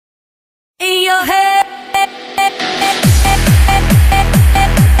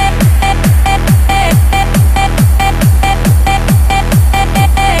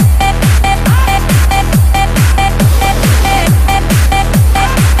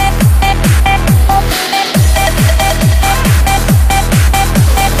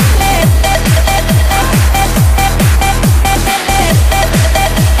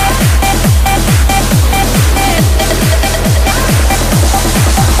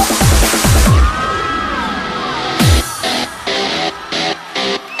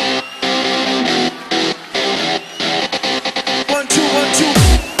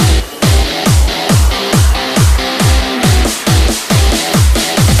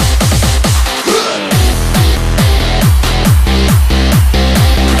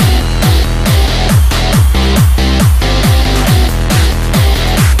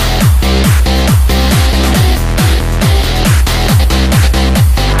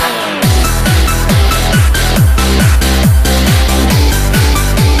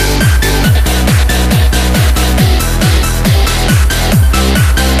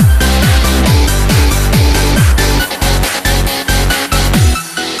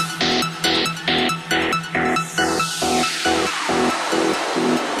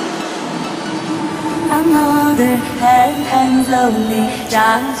slowly,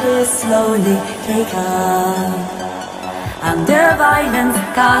 time to slowly take up. Under violence,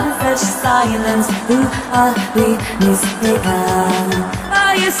 can't touch silence. Who are we mistaken?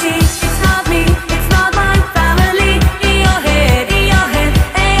 Oh, you see, it's not me, it's not my family. In your head, they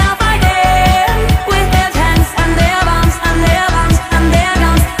are fighting with their tanks and their bombs and their bombs and their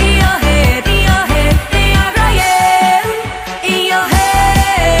guns. In your head, they are crying. In your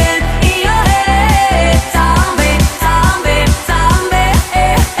head, zombie, zombie, zombie.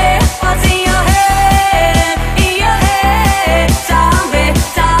 What's in your head? In your head, zombie,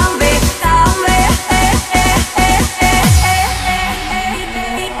 zombie, zombie.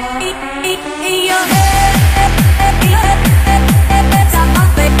 In your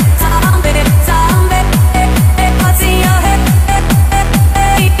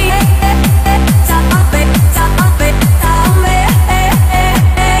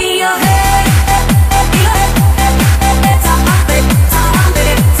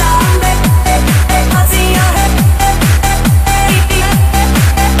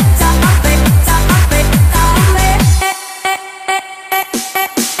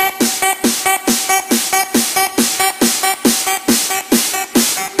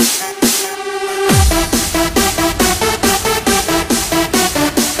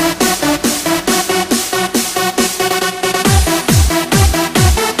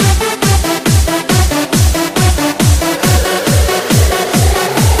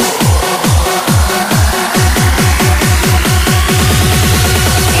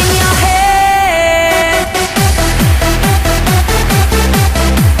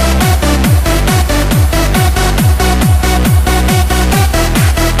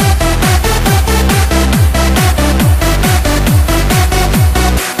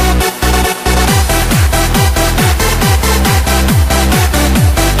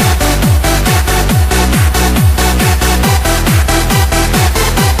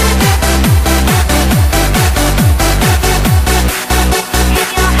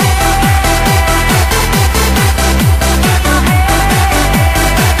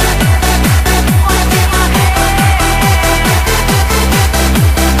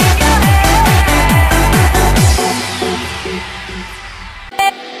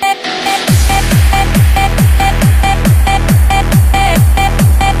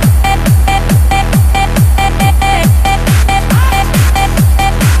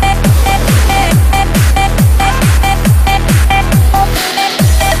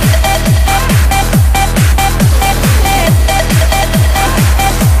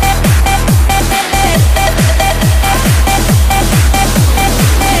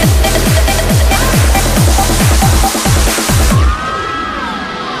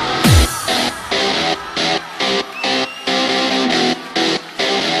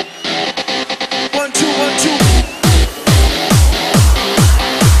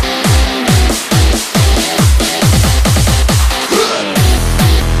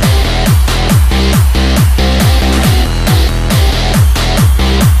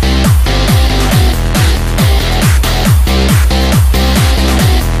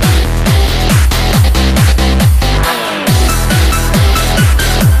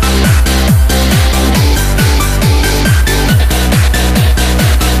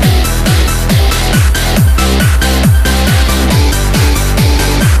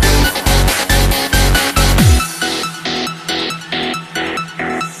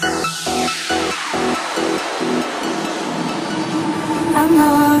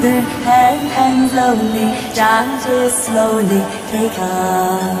Another hand slowly, time to slowly take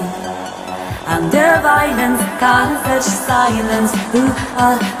up. Under violence, can't touch silence. Who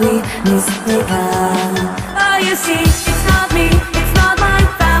are we mistaken? Oh, you see, it's